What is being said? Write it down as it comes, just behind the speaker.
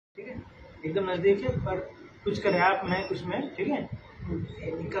एकदम नजदीक है, पर कुछ का रैप में कुछ में, ठीक है,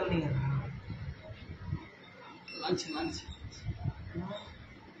 निकल नहीं रहा।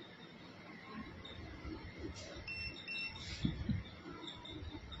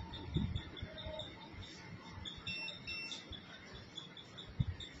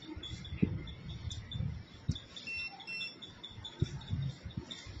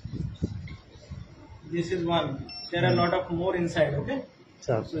 This is one. There are a lot of more inside. Okay.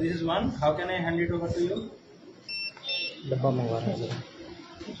 Sure. So this is one. How can I hand it over to you? डब्बा मंगवा रहे हैं जरा,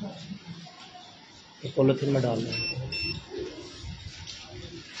 तो पॉलिथीन में डाल दें।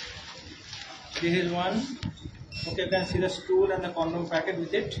 This is one. Okay, you can see the stool and the condom packet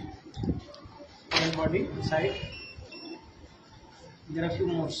with it. And body inside. There are a few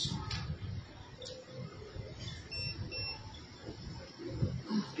more.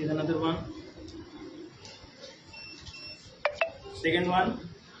 Here's another one. Second one,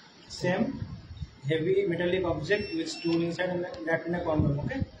 same heavy metallic object with stool inside and that in a condom.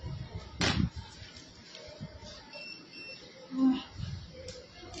 Okay.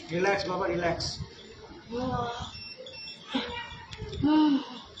 Relax, Baba. Relax.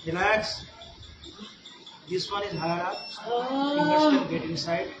 Relax. This one is higher up. Fingers can get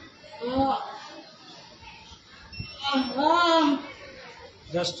inside.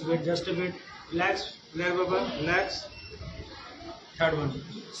 Just wait, just a bit. Relax, relax, Baba. Relax. Third one,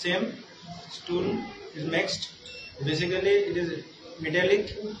 same stool is next. Basically, it is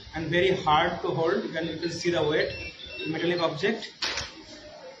metallic and very hard to hold. You can see the weight. Metallic object.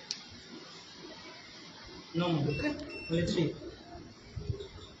 No more. Okay, only three.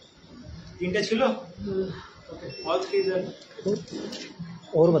 तीनटा छिलो. Okay, all three are.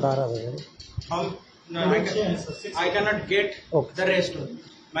 और बता रहा था No, I cannot get the rest.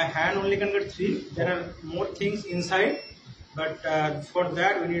 My hand only can get three. There are more things inside. But for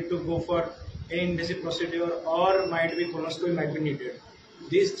that we need to go for an invasive procedure or might be colonoscopy might be needed.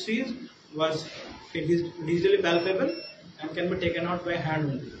 These three was digitally palpable and can be taken out by hand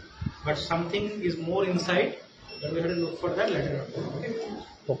only. But something is more inside, but we have to look for that later on. Okay.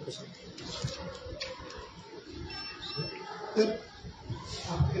 Okay, sir.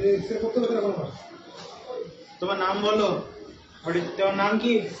 তোমার নাম বলো। তোমার নাম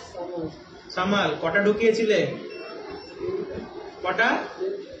কি? সামাল। কটা ঢুকিয়েছিলে? কটা?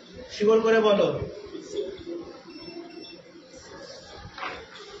 শিবল করে বলো।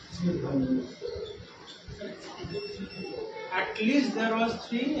 At least there was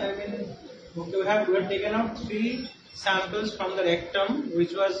three. I mean, we have taken out 3 samples from the rectum,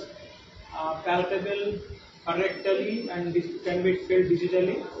 which was palpable rectally and can be felt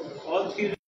digitally. All 3.